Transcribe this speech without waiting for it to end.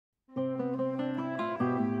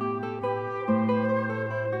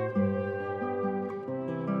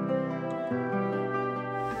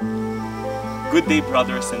Good day,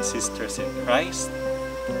 brothers and sisters in Christ.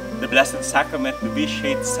 The Blessed Sacrament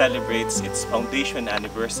Novitiate celebrates its foundation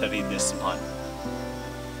anniversary this month.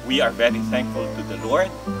 We are very thankful to the Lord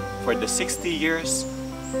for the 60 years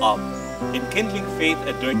of enkindling faith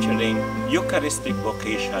and nurturing Eucharistic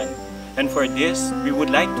vocation. And for this, we would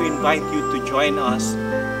like to invite you to join us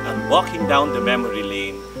on walking down the memory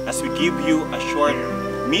lane as we give you a short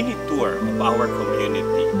mini tour of our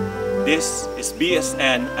community. This is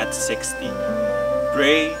BSN at 60.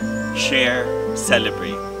 Pray, share,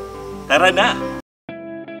 celebrate. Tara na!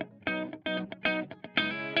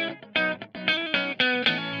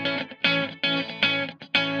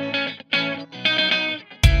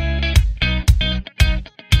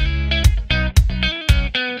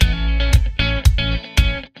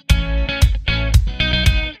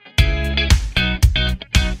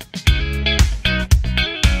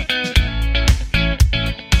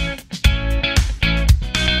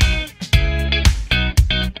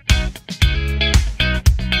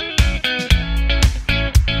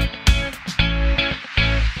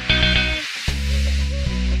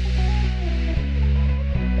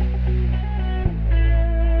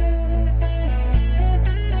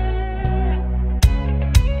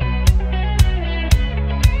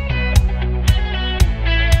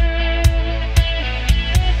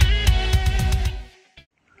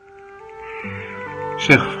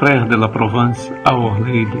 Chers frères de la province Our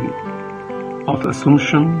Lady of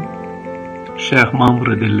Assumption, chers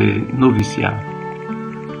membres de le Novitiat,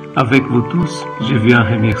 avec vous tous, je viens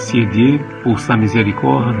remercier Dieu pour sa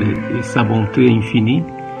miséricorde et sa bonté infinie,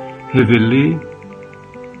 révélée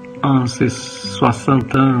en ces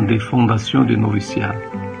 60 ans de fondation du Novitiat.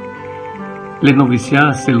 Le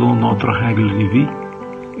Novitiat, selon notre règle de vie,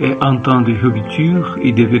 est un temps de rupture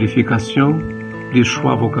et de vérification des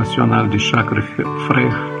choix vocationnels de chaque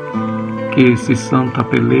frère qui se sent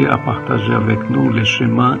appelé à partager avec nous les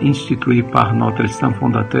chemins institués par notre saint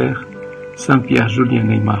fondateur, Saint Pierre Julien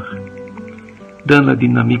Neymar. Dans la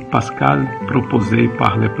dynamique pascale proposée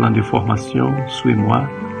par le plan de formation Suis-moi,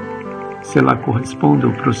 cela correspond au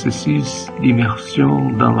processus d'immersion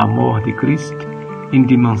dans la mort de Christ, une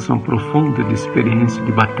dimension profonde d'expérience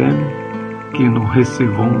du baptême que nous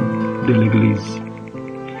recevons de l'Église.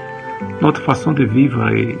 Notre façon de vivre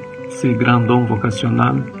et ces grands dons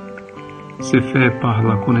vocationnels se fait par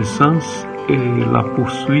la connaissance et la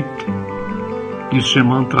poursuite du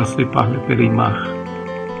chemin tracé par le Père Aymar.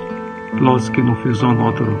 Lorsque nous faisons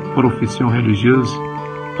notre profession religieuse,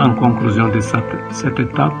 en conclusion de cette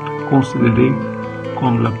étape considérée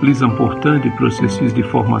comme la plus importante du processus de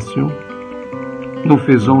formation, nous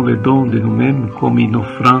faisons le don de nous-mêmes comme une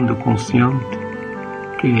offrande consciente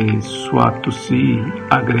qui soit aussi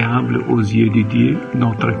agréable aux yeux de Dieu,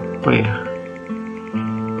 notre Père.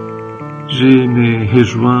 Je me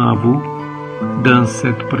rejoins à vous dans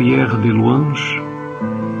cette prière de louange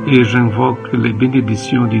et j'invoque les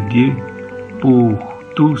bénédictions de Dieu pour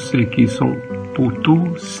tous ceux qui sont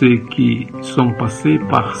passés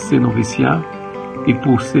par ces noviciats et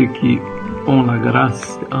pour ceux qui ont la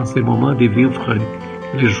grâce en ce moment de vivre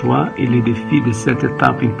les joies et les défis de cette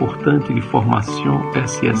étape importante de formation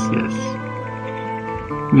SISS.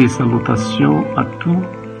 Mes salutations à tous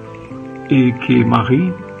et que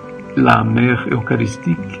Marie, la Mère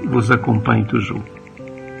Eucharistique, vous accompagne toujours.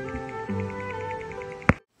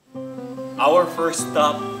 Our first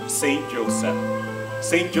stop, Saint Joseph.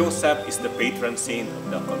 Saint Joseph is the patron saint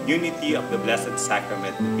of the community of the Blessed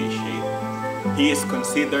Sacrament Novitiate. He is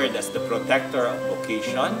considered as the protector of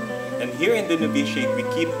vocation, and here in the Novitiate, we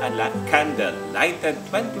keep a candle lighted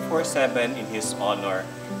 24/7 in his honor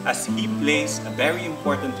as he plays a very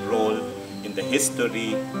important role in the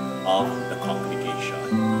history of the congregation.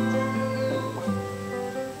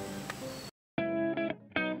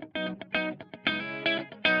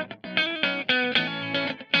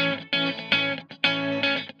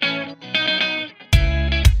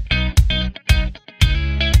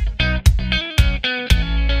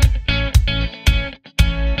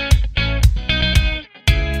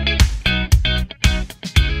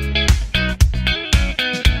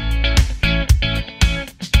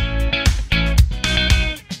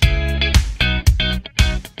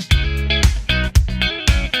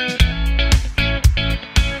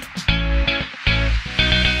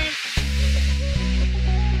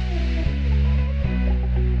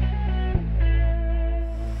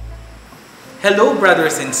 Hello,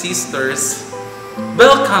 brothers and sisters.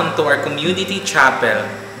 Welcome to our community chapel.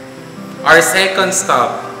 Our second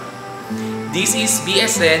stop. This is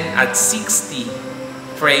BSN at 60.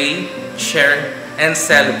 Pray, share, and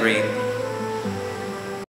celebrate.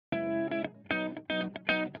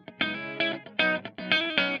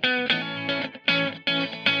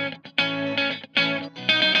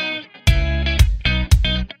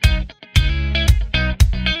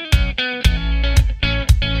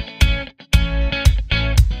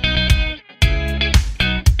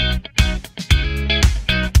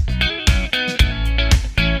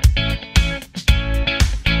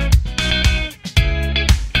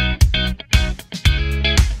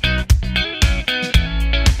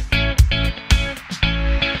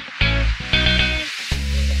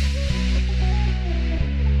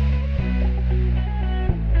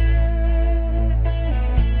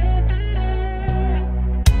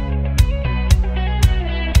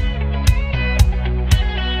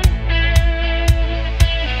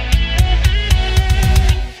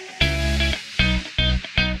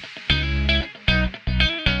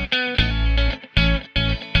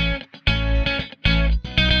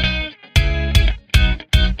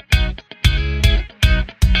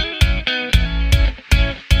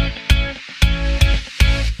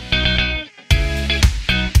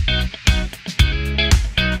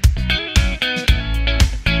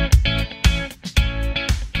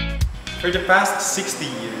 For the past 60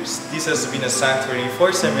 years, this has been a sanctuary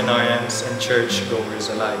for seminarians and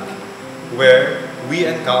church-goers alike, where we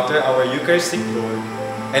encounter our Eucharistic Lord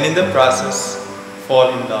and in the process,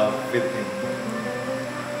 fall in love with Him.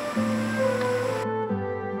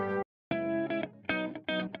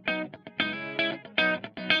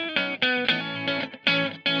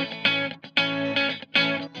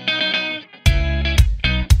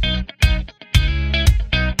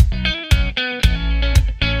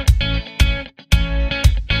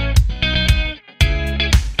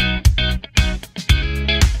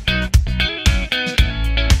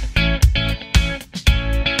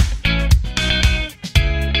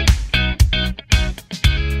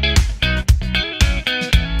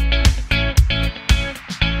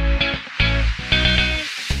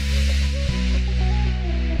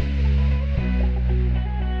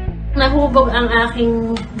 Nahubog ang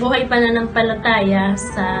aking buhay pananampalataya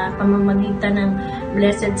sa pamamagitan ng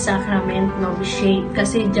Blessed Sacrament Novitiate.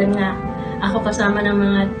 Kasi dyan nga ako kasama ng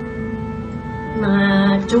mga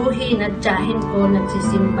tiyuhin at tiyahin ko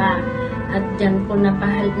nagsisimba. At dyan ko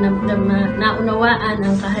naunawaan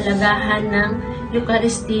ang kahalagahan ng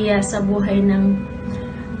Eucharistia sa buhay ng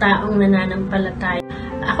taong nananampalataya.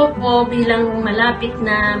 Ako po bilang malapit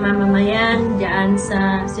na mamamayan dyan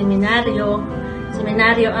sa seminaryo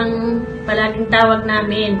ang palaging tawag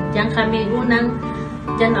namin. Diyan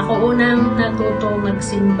ako unang natuto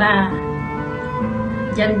magsimba.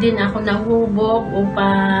 Diyan din ako nahubog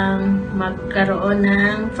upang magkaroon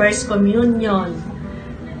ng First Communion.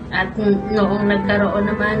 At noong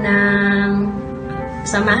nagkaroon naman ng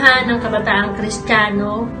Samahan ng Kabataang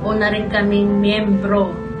Kristiyano, una rin kaming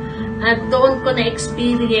miyembro. At doon ko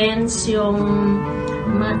na-experience yung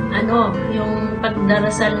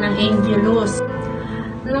pagdarasal ng Angelus.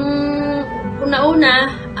 Nung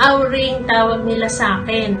una-una, auring tawag nila sa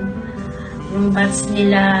akin. Yung batch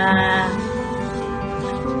nila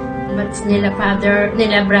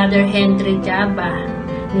Brother Henry Jaba,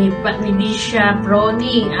 ni Bishop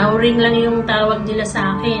Ronnie, auring lang yung tawag nila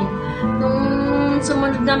sa akin. Nung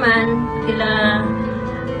sumunod naman, kila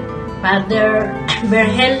Father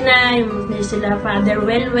Berhelna, sila Father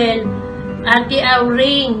Welwel, Ate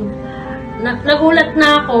Auring. Nagulat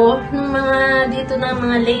na ako ng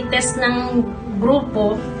mga latest ng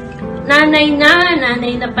grupo. Nanay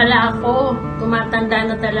na pala ako. Tumatanda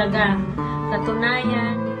na talaga.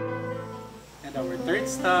 Katunayan. And our third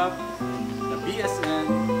stop, the BSN.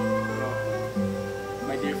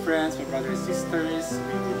 My dear friends, my brothers and sisters,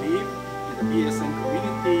 we believe in the BSN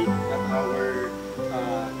community that our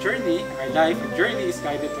journey, our life and journey is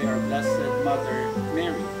guided by our Blessed Mother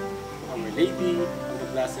Mary, Our Lady of the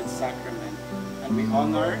Blessed Sacrament. And we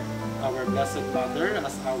honor our Blessed Mother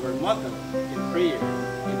as our model in prayer,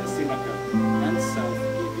 in the synagogue, and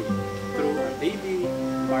self-giving through our daily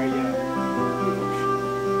Marian devotion.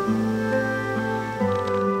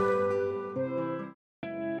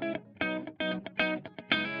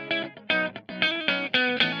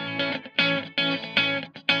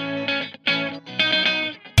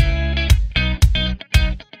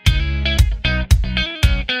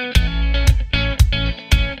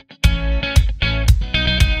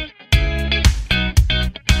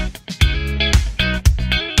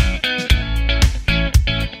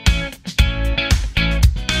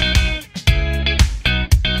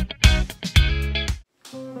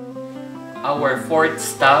 Our fourth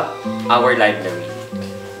stop, our library.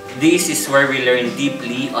 This is where we learn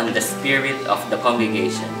deeply on the spirit of the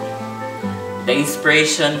congregation. The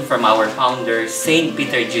inspiration from our founder, Saint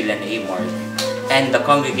Peter Julian Amor, and the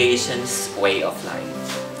congregation's way of life.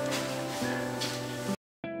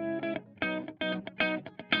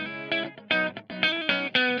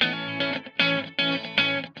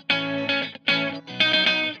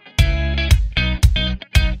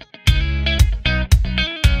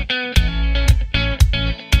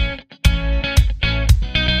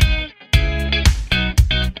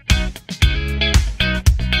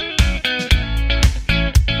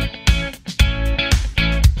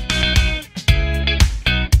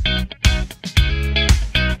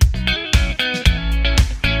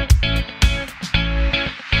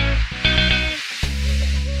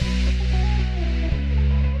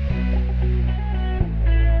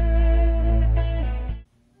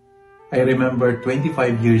 I remember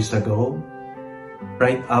 25 years ago,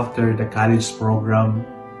 right after the college program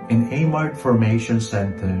in Amart Formation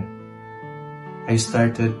Center, I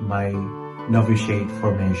started my novitiate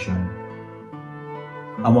formation.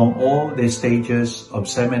 Among all the stages of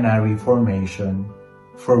seminary formation,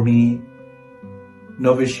 for me,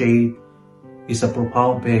 novitiate is a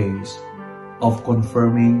profound phase of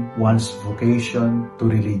confirming one's vocation to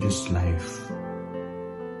religious life.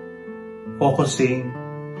 focusing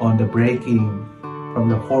on the breaking from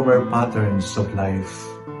the former patterns of life.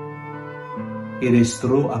 It is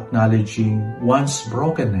through acknowledging one's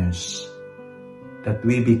brokenness that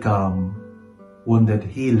we become wounded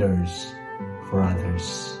healers for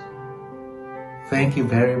others. Thank you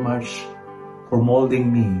very much for molding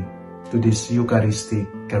me to this Eucharistic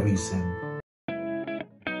charism.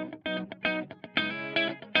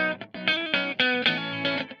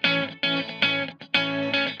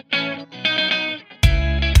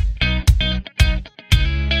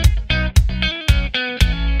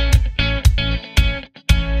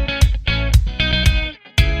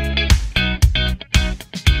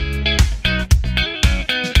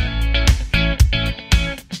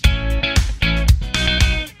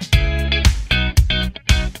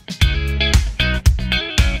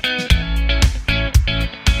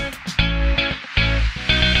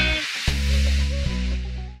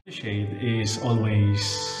 Novitiate is always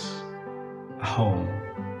a home,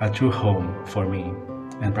 a true home for me,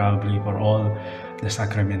 and probably for all the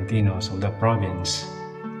Sacramentinos of the province.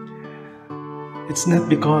 It's not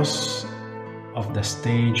because of the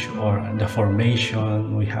stage or the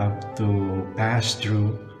formation we have to pass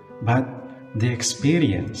through, but the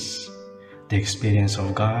experience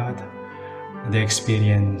of God, the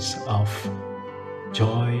experience of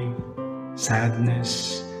joy,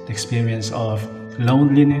 sadness, the experience of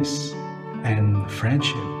loneliness and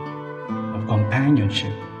friendship, of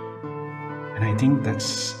companionship. And I think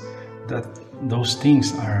those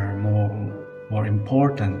things are more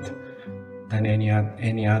important than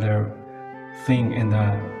any other thing in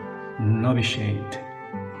the novitiate,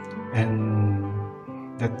 and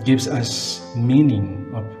that gives us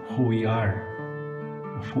meaning of who we are,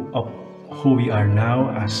 of who we are now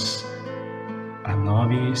as a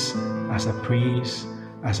novice, as a priest,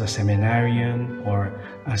 as a seminarian, or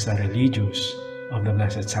as a religious of the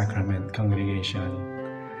Blessed Sacrament congregation.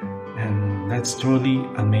 And that's truly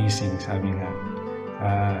amazing, sabi nga.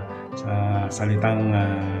 Sa salitang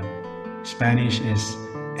Spanish is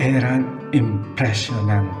eran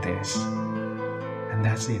impresionantes. And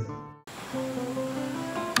that's it.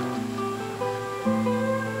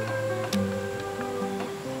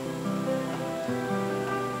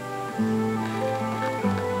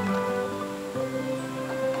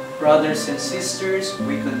 Brothers and sisters,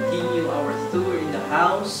 we continue our tour in the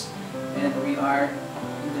house, and we are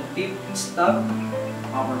in the 5th stop,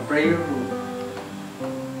 our prayer room.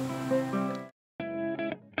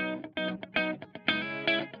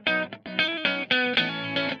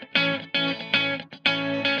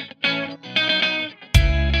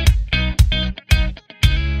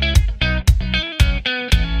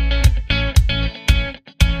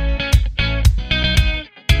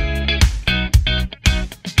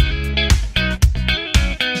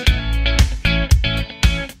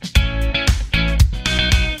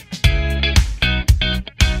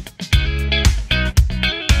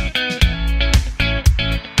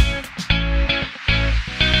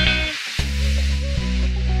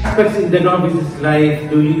 Aspects in the novice's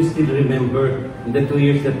life do you still remember in the 2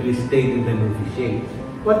 years that we stayed in the novitiate?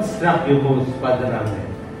 What struck you most, Father Ahmed?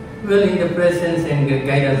 Well, in the presence and the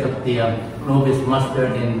guidance of the novice master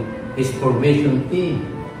and his formation team.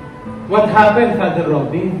 What happened, Father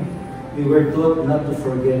Robin? We were taught not to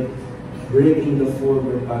forget breaking the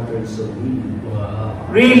former patterns of living. Wow.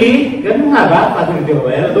 Really? Ganun nga ba, Father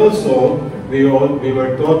Joel? And also, we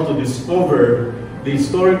were taught to discover the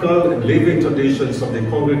historical and living traditions of the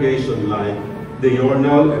congregation, like the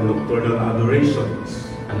diurnal and nocturnal adorations.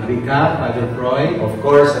 Enrica, Father Troy? Of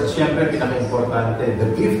course, at syempre pinaka-importante,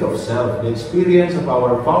 the gift of self, the experience of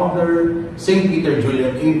our founder, St. Peter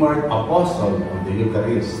Julian Amart, Apostle of the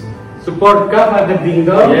Eucharist. Support ka, Father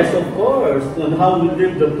Bingo? Yes, of course, on how we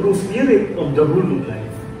live the true spirit of the holy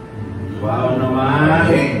life. Wow naman!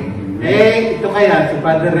 Ito kaya, si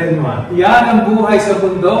Father Renwa. Yan ang buhay sa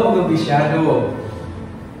bundok ng Bisyado.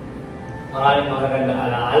 Maraming magagandang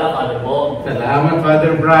alaala, Father Bo. Salamat,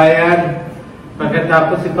 Father Brian.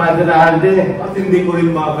 Pagkatapos si Father Alde. At hindi ko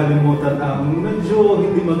rin makalimutan ang medyo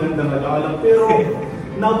hindi magandang alaala, pero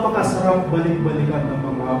napakasarap balik-balikan ng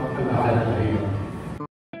mga alaala na yun.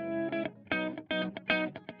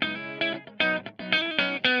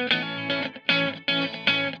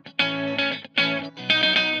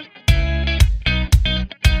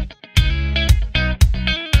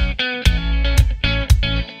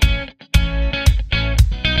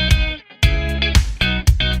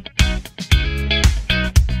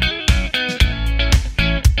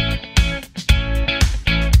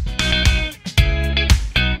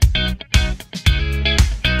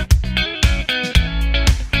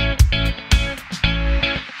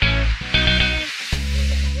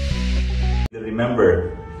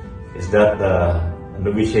 remember is that the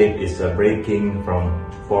novitiate is a breaking from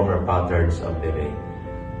former patterns of living.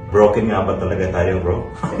 Broken nga ba talaga tayo, bro?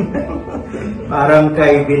 Parang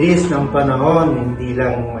kay bilis ng panahon, hindi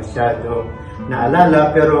lang masyado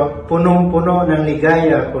naalala, pero punong-puno ng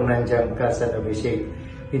ligaya kung nandiyan ka sa novitiate.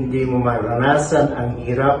 Hindi mo maranasan ang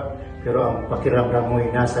hirap, pero ang pakiramdam mo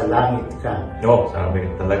ay nasa langit ka. Sabi,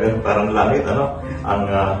 talagang parang langit, ang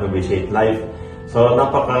novitiate life. So,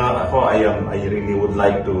 I really would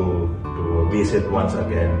like to visit once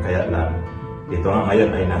again, kaya lang, ito nga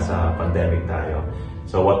ngayon ay nasa pandemic tayo.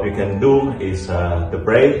 So what we can do is to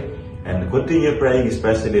pray and continue praying,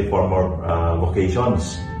 especially for more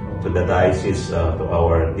vocations to the diocese, to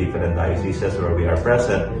our different dioceses where we are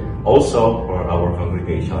present, also for our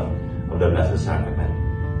congregation of the Blessed Sacrament.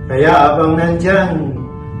 Kaya abang nandyan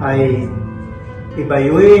ay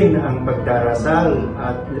ibayuin ang pagdarasal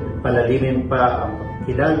at palalimin pa ang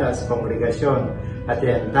pagkilala sa kongregasyon. At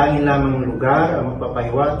yan, tanging lamang lugar ang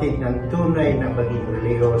magpapahiwatig ng tunay na maging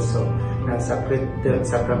religyoso ng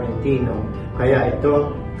Sacramentino. Kaya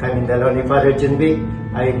ito, kaming dalawa ni Father Junvic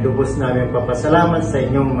ay lubos namin papasalamat sa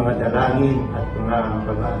inyong mga dalangin at mga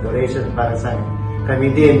pag-adoration para sa amin. Kami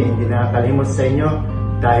din, hindi nakakalimot sa inyo,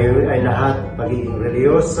 tayo ay lahat pagiging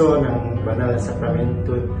religyoso ng banal na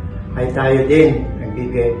sakramento ay tayo din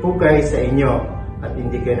nagbigay pugay sa inyo at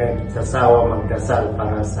hindi kayo nagsasawa magdasal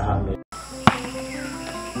para sa amin.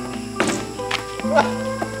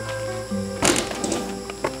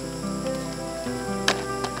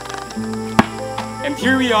 And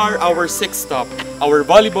here we are, our sixth stop, our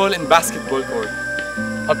volleyball and basketball court.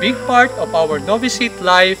 A big part of our novitiate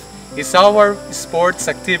life is our sports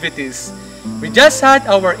activities. We just had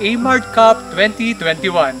our AMART Cup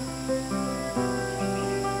 2021.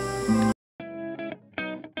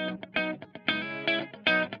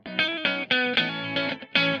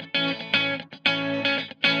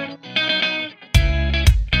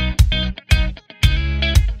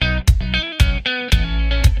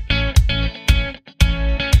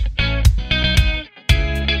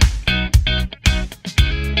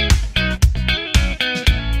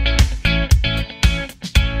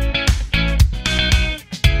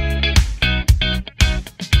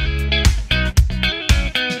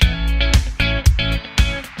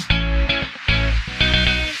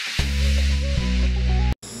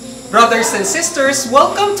 Brothers and sisters,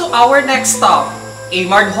 welcome to our next stop,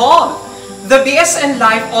 Amard Hall. The BSN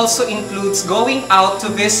life also includes going out to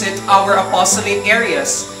visit our apostolate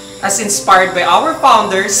areas, as inspired by our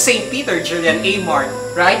founder, St. Peter Julian Amard.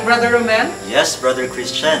 Right, Brother Roman? Yes, Brother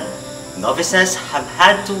Christian. Novices have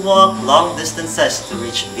had to walk long distances to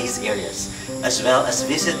reach these areas, as well as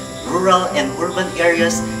visit rural and urban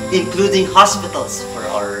areas, including hospitals for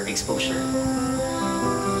our exposure.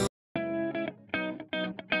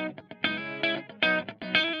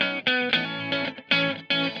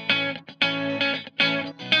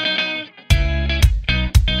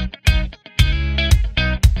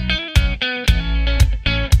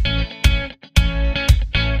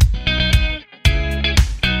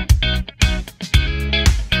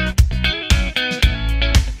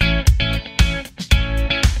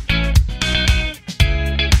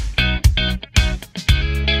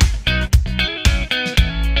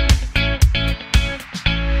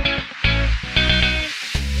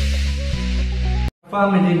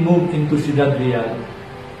 Family moved into Ciudad Real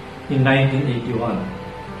in 1981.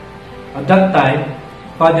 At that time,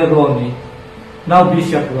 Father Ronnie, now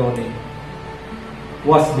Bishop Ronnie,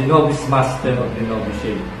 was the novice master of the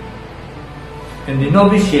novitiate. And the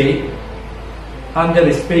novitiate, under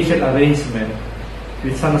a special arrangement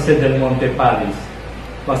with San Jose del Monte Parish,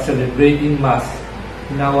 was celebrating Mass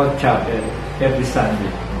in our chapel every Sunday.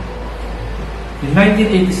 In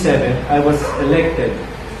 1987, I was elected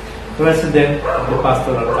President of the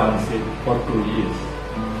Pastoral Council for 2 years.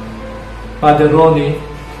 Father Ronnie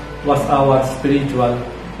was our spiritual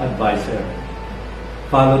advisor,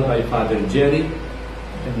 followed by Father Jerry,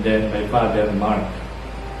 and then by Father Mark.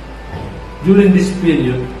 During this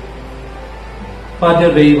period, Father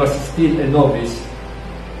Ray was still a novice,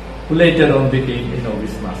 who later on became a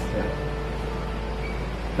novice master.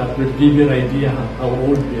 That will give you an idea how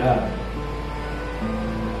old we are.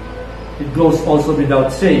 It goes also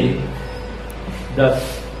without saying that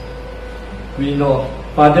we know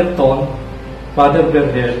Father Ton, Father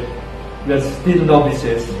Berdel were still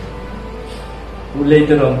novices who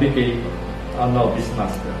later on became a novice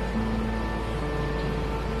master.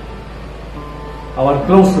 Our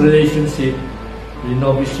close relationship with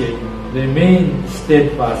novitiate remained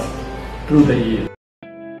steadfast through the years.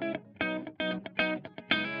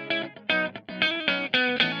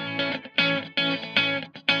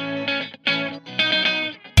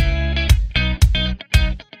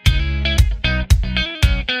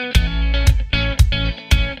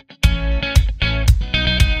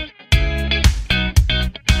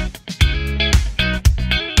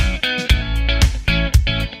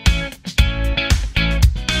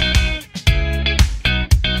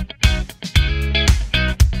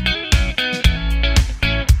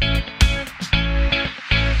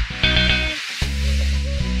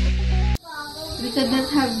 could not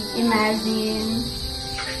have imagined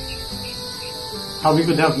how we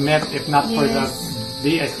could have met if not for the Yes.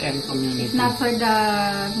 BSN community. if not for the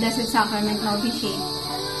Blessed Sacrament Novitiate.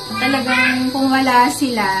 Talagang kung wala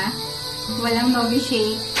sila, walang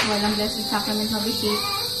Novitiate, walang Blessed Sacrament Novitiate,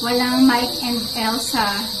 walang Mike and Elsa.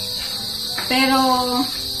 Pero,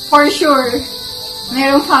 for sure,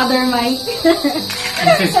 merong Father Mike. And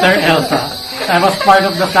Sister Elsa. I was part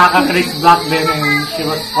of the Saka Creeks back then and she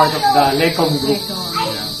was part of the Lecom group.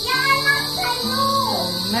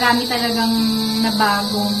 Marami talagang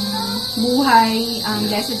nabagong buhay ang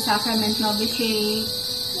Blessed Sacrament Novitiate.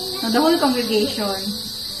 No, the whole congregation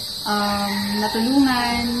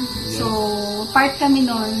natulungan. So, part kami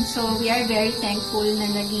nun. So, we are very thankful na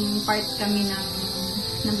naging part kami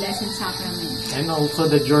ng Blessed Sacrament. And also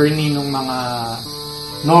the journey ng mga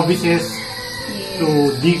novices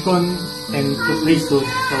to deacon and to priesthood.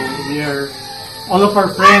 So all of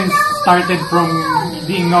our friends started from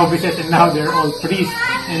being novices and now they're all priests.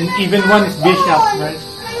 And even one is bishop, right?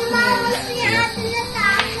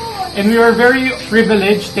 And we were very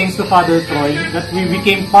privileged, thanks to Father Troy, that we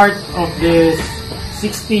became part of this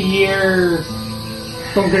 60-year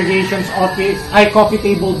congregation's office, high coffee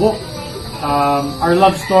table book. Our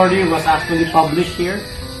love story was actually published here.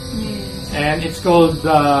 And it's called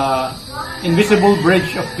Invisible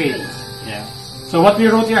Bridge of Faith. Yeah. So what we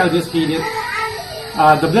wrote here, I'll just read it.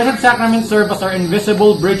 The Blessed Sacrament served as our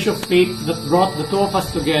invisible bridge of faith that brought the two of us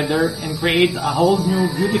together and created a whole new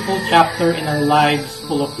beautiful chapter in our lives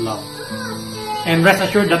full of love. And rest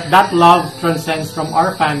assured that that love transcends from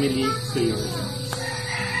our family to yours.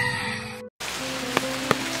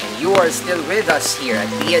 And you are still with us here at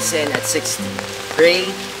BSN at 60. Pray,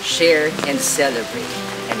 share, and celebrate.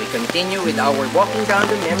 And we continue with our walking down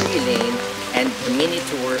the memory lane and a mini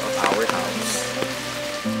tour of our house.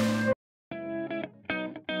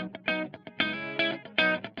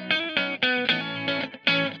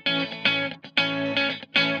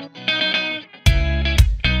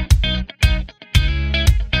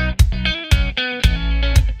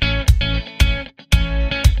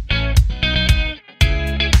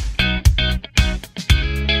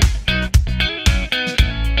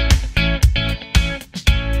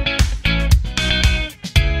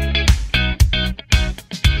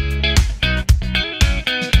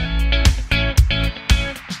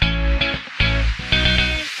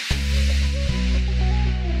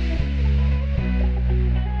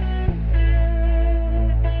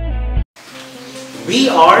 We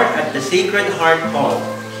are at the Sacred Heart Hall,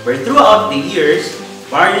 where throughout the years,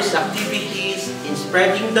 various activities in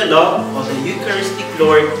spreading the love of the Eucharistic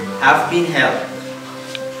Lord have been held.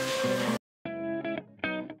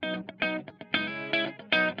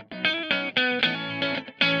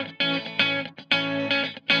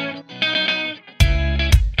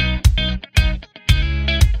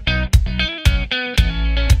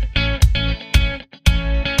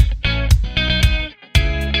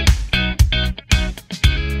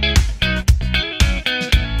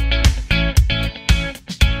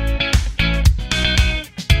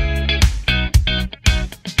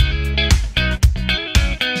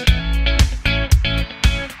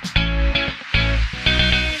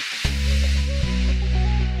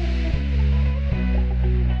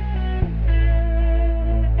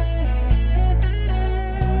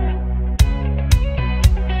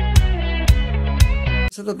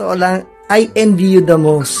 Sa totoo lang, I envy you the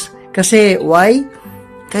most. Kasi, why?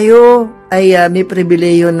 Kayo ay may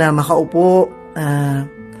pribileyo na makaupo,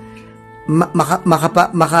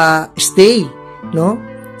 maka-stay, no?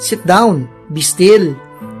 Sit down, be still,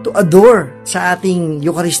 to adore sa ating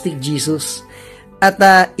Eucharistic Jesus. At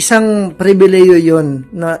isang pribileyo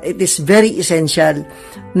yun, na it is very essential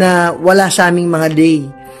na wala sa aming mga day.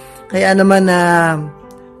 Kaya naman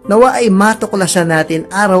nawa ay matuklasan natin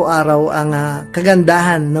araw-araw ang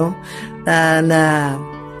kagandahan, no?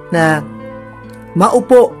 Na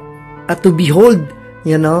maupo at to behold,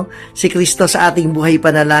 si Kristo sa ating buhay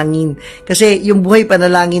panalangin. Kasi yung buhay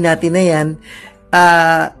panalangin natin na yan,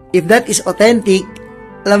 if that is authentic,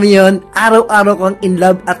 alam mo yun, araw-araw kang in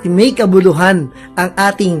love at may kabuluhan ang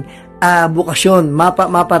ating bukasyon.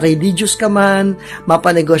 Mapa-religious ka man,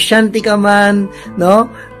 mapa-negosyante ka man, no?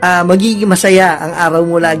 Magiging masaya ang araw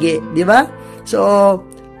mo lagi, di ba? So,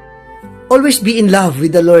 always be in love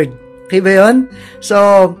with the Lord. Okay ba yun? So,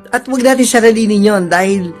 at huwag natin saralinin yun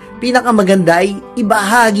dahil pinakamaganda ay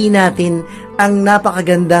ibahagi natin ang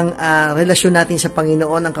napakagandang relasyon natin sa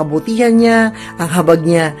Panginoon, ang kabutihan niya, ang habag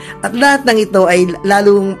niya. At lahat ng ito ay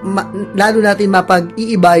lalo natin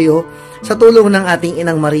mapag-iibayo sa tulong ng ating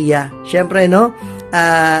Inang Maria. Siyempre, no?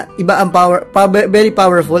 iba ang very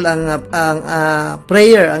powerful ang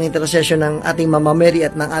prayer, ang intercession ng ating Mama Mary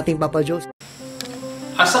at ng ating Papa Joseph.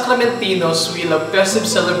 As Sacramentinos, we love festive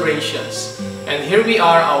celebrations, and here we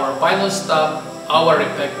are, our final stop, our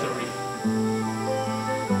refectory.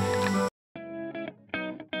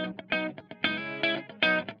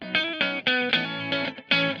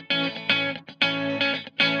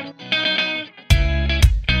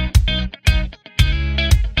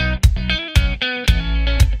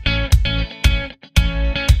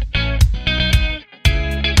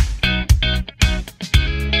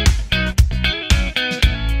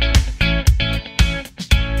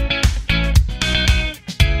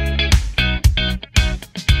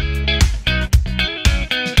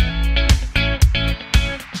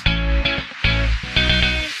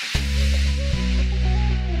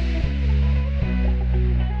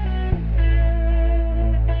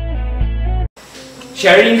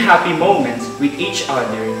 Sharing happy moments with each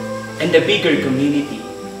other and the bigger community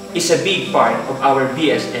is a big part of our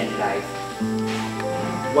BSN life.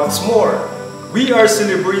 What's more, we are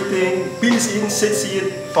celebrating BSN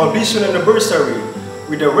 60th Foundation Anniversary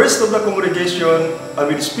with the rest of the congregation and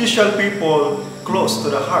with special people close to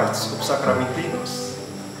the hearts of Sacramentinos.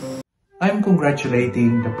 I'm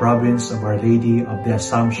congratulating the province of Our Lady of the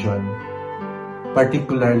Assumption,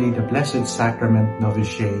 particularly the Blessed Sacrament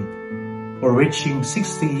Novitiate, for reaching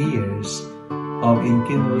 60 years of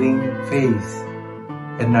enkindling faith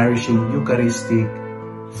and nourishing Eucharistic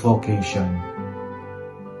vocation.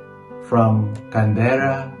 From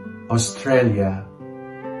Canberra, Australia,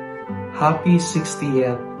 happy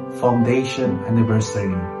 60th Foundation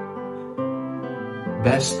Anniversary.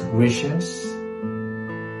 Best wishes.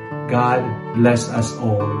 God bless us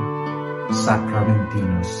all,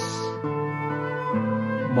 Sacramentinos.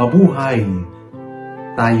 Mabuhay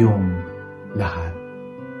tayong lahat.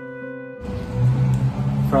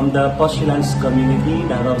 From the Postulants Community,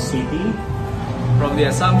 Davao City. From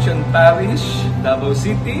the Assumption Parish, Davao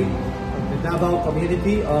City. From the Davao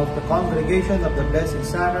Community of the Congregation of the Blessed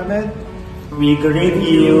Sacrament. We greet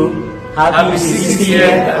you. Happy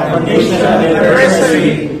 60th Foundation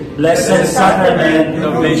Anniversary, Blessed Sacrament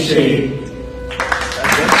Novitiate.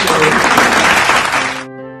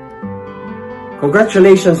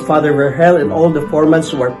 Congratulations, Father Verhel and all the formans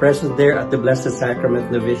who are present there at the Blessed Sacrament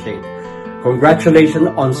Novitiate. Congratulations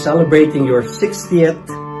on celebrating your 60th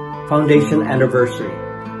Foundation Anniversary.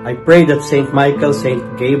 I pray that Saint Michael, Saint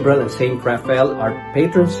Gabriel, and Saint Raphael, our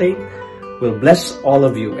patron saint, will bless all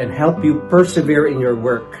of you and help you persevere in your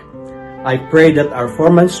work. I pray that our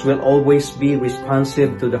formans will always be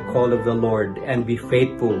responsive to the call of the Lord and be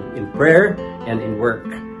faithful in prayer and in work.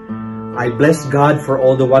 I bless God for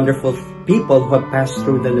all the wonderful people who have passed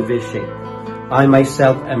through the novitiate. I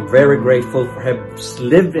myself am very grateful for have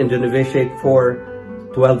lived in the novitiate for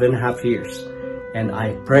 12 and a half years. And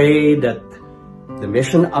I pray that the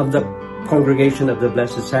mission of the Congregation of the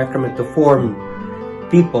Blessed Sacrament to form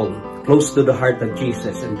people close to the heart of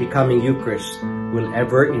Jesus and becoming Eucharist will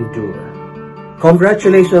ever endure.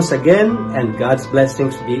 Congratulations again, and God's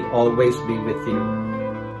blessings always be with you.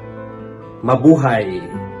 Mabuhay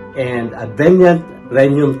and Adveniat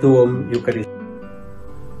Regnum Tuum Eucharist.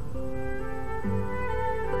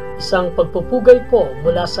 Isang pagpupugay po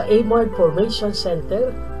mula sa Amard Formation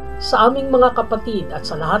Center sa aming mga kapatid at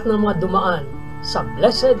sa lahat ng mga dumaan sa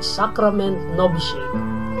Blessed Sacrament Novitiate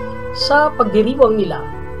sa pagdiriwang nila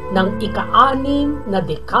ng ika-6 na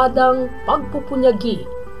dekadang pagpupunyagi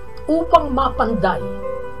upang mapanday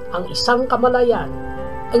ang isang kamalayan,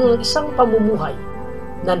 ang isang pamumuhay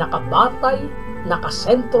na nakabatay,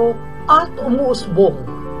 nakasentro at umuusbong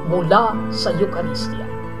mula sa Eucharistia.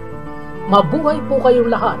 Mabuhay po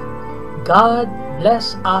kayong lahat. God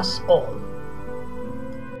bless us all.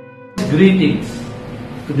 Greetings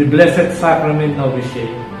to the Blessed Sacrament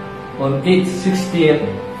Novitiate on its 60th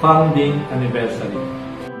founding anniversary.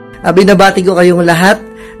 Binabati ko kayong lahat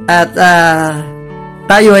at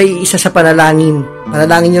tayo ay isa sa panalangin.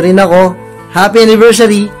 Panalangin nyo rin ako. Happy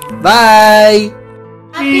anniversary! Bye!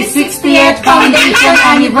 Happy 60th Foundation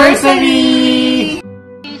Anniversary!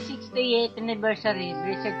 Happy 68th Anniversary,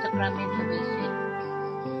 Blessed Sacrament Novitiate.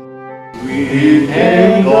 We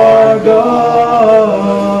thank our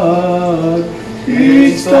God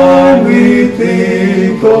each time we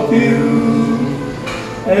think of you,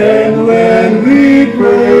 and when we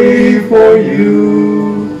pray for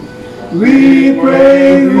you, we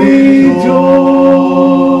pray with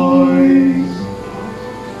joy.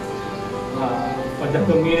 For the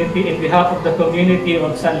community, in behalf of the community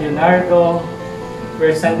of San Leonardo,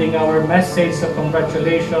 we're sending our message of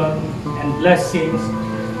congratulations and blessings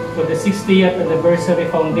for the 60th anniversary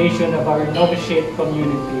foundation of our Novitiate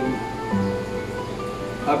community.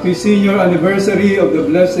 Happy senior anniversary of the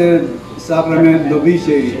Blessed Sacrament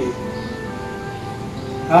Novitiate.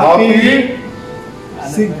 Happy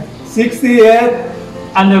 60th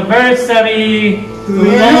anniversary to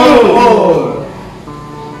you all.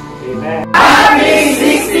 Amen. Happy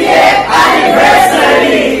 60th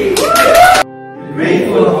anniversary!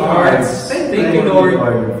 Grateful hearts, thank you, Lord,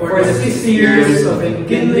 for the 60 years of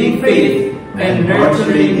enkindling faith and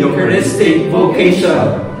nurturing Eucharistic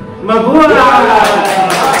vocation. Mabuhay!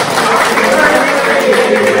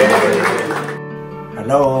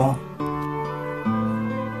 Hello,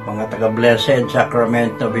 mga taga-Blessed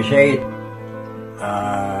Sacrament Novitiate.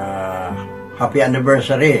 Happy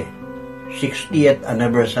anniversary, 60th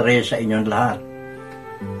anniversary sa inyong lahat.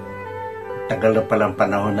 Tagal na palang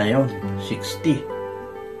panahon na yun, 60.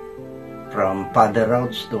 From Father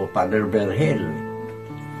Routes to Father Berhel.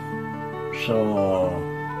 So,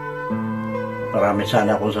 marami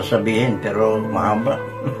sana akong sasabihin, pero mahaba.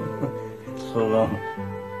 So,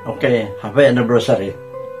 okay, happy anniversary.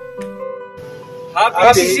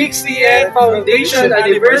 Happy 60th Foundation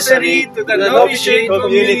Anniversary to the Novitiate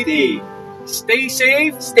community. Stay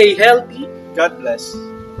safe, stay healthy. God bless.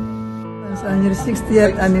 On your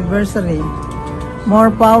 60th anniversary, more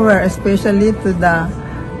power, especially to the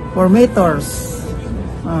formators.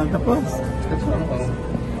 Tapos.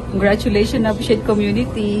 Congratulations, Novitiate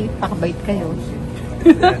community. Pakabait kayo.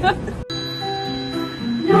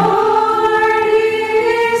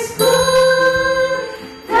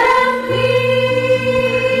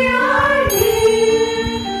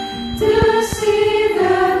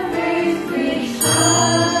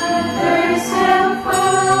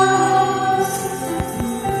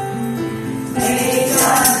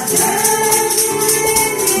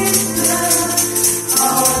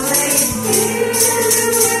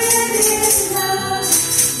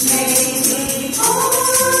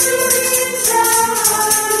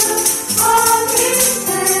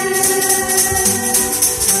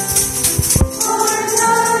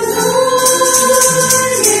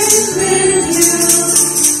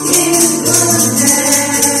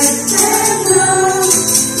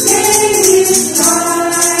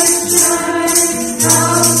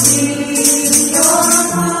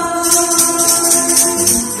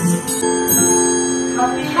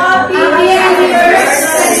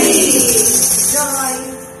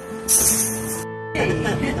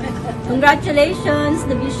 Congratulations,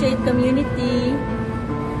 Novitiate community.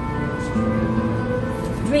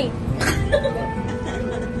 Drink.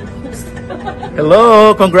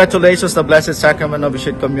 Hello! Congratulations the Blessed Sacrament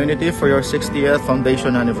Novitiate community for your 60th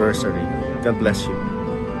foundation anniversary. God bless you.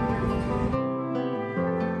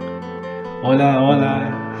 Hola, hola.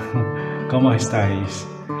 ¿Cómo estáis?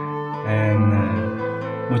 And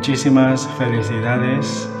muchísimas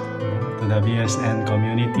felicidades to the BSN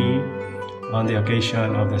community on the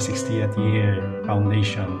occasion of the 60th year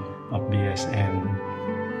foundation of BSN,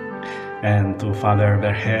 and to Father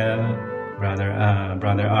Berhel, Brother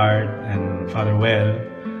Art, and Father Well,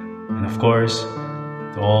 and of course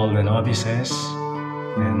to all the novices.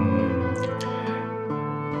 And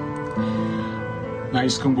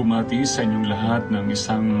nais kong bumati sa inyong lahat ng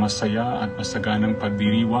isang masaya at masaganang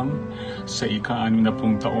pagdiriwang sa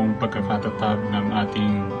ika-60 taong pagkakatatag ng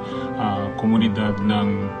ating komunidad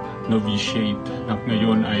ng Novitiate, na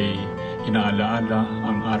ngayon ay inaalaala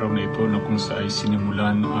ang araw na ito na kung saan ay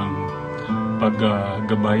sinimulan ang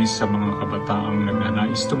paggabay sa mga kabataang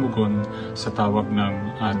nagnanais tumugon sa tawag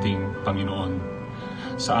ng ating Panginoon.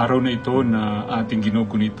 Sa araw na ito na ating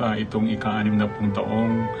ginugunita itong ika-60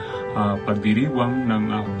 taong pagdiriwang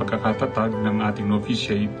ng pagkakatatag ng ating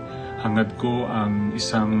Novitiate, hangad ko ang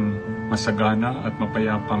isang masagana at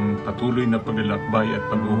mapayapang patuloy na paglalakbay at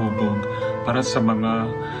paghuhubog para sa mga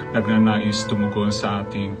nagnanais tumugon sa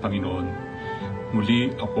ating Panginoon. Muli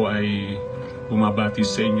ako ay bumabati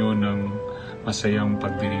sa inyo ng masayang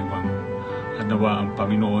pagdiriwang. At nawa ang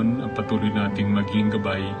Panginoon ang patuloy nating maging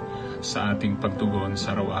gabay sa ating pagtugon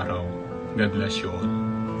sa araw-araw. God bless you all.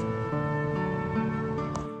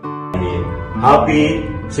 Happy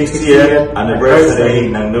 60th anniversary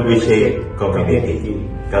ng Novitiate community.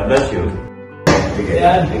 God bless you.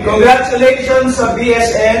 Congratulations sa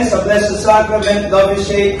BSN, sa Blessed Sacrament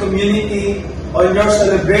Novitiate community on your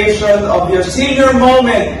celebration of your senior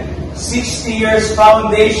moment, 60 years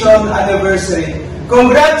foundation anniversary.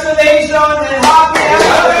 Congratulations and happy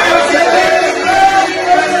anniversary!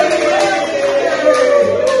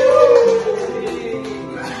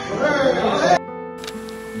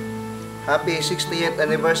 Happy 60th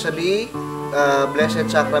anniversary, Blessed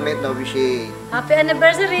Sacrament Novitiate. Happy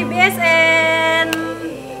anniversary, BSN!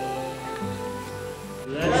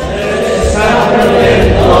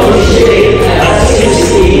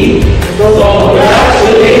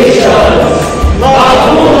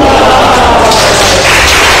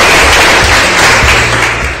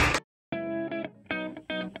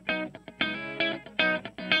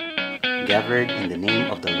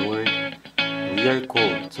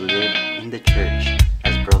 to live in the church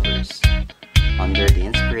as brothers, under the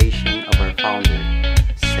inspiration of our founder,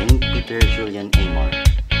 Saint Peter Julian Amor.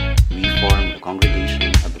 We form the Congregation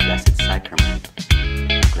of the Blessed Sacrament,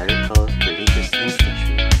 a clerical religious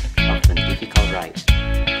institute of pontifical right,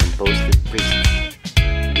 composed of priests,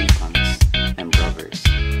 deacons, and brothers.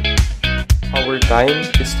 Our time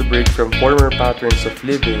is to break from former patterns of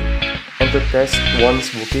living and to test one's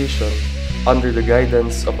vocation under the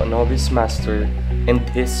guidance of a novice master and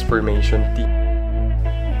his formation team.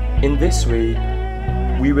 In this way,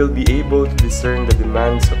 we will be able to discern the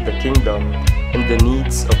demands of the kingdom and the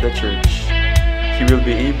needs of the church. He will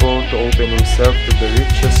be able to open himself to the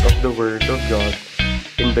riches of the Word of God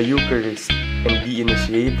in the Eucharist and be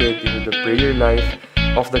initiated into the prayer life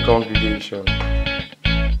of the congregation.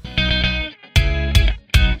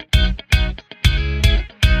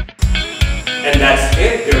 And that's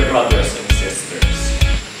it, dear brothers and sisters.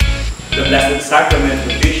 The Blessed Sacrament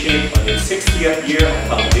Novitiate on its 60th year of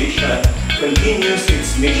foundation continues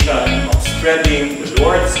its mission of spreading the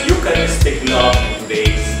Lord's Eucharistic love and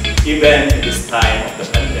grace even in this time of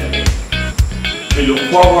the pandemic. We look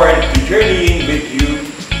forward to journeying with you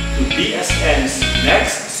to BSN's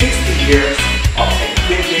next 60 years of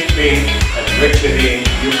equipping faith and nurturing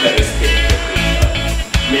Eucharistic vocation.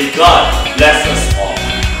 May God bless us all.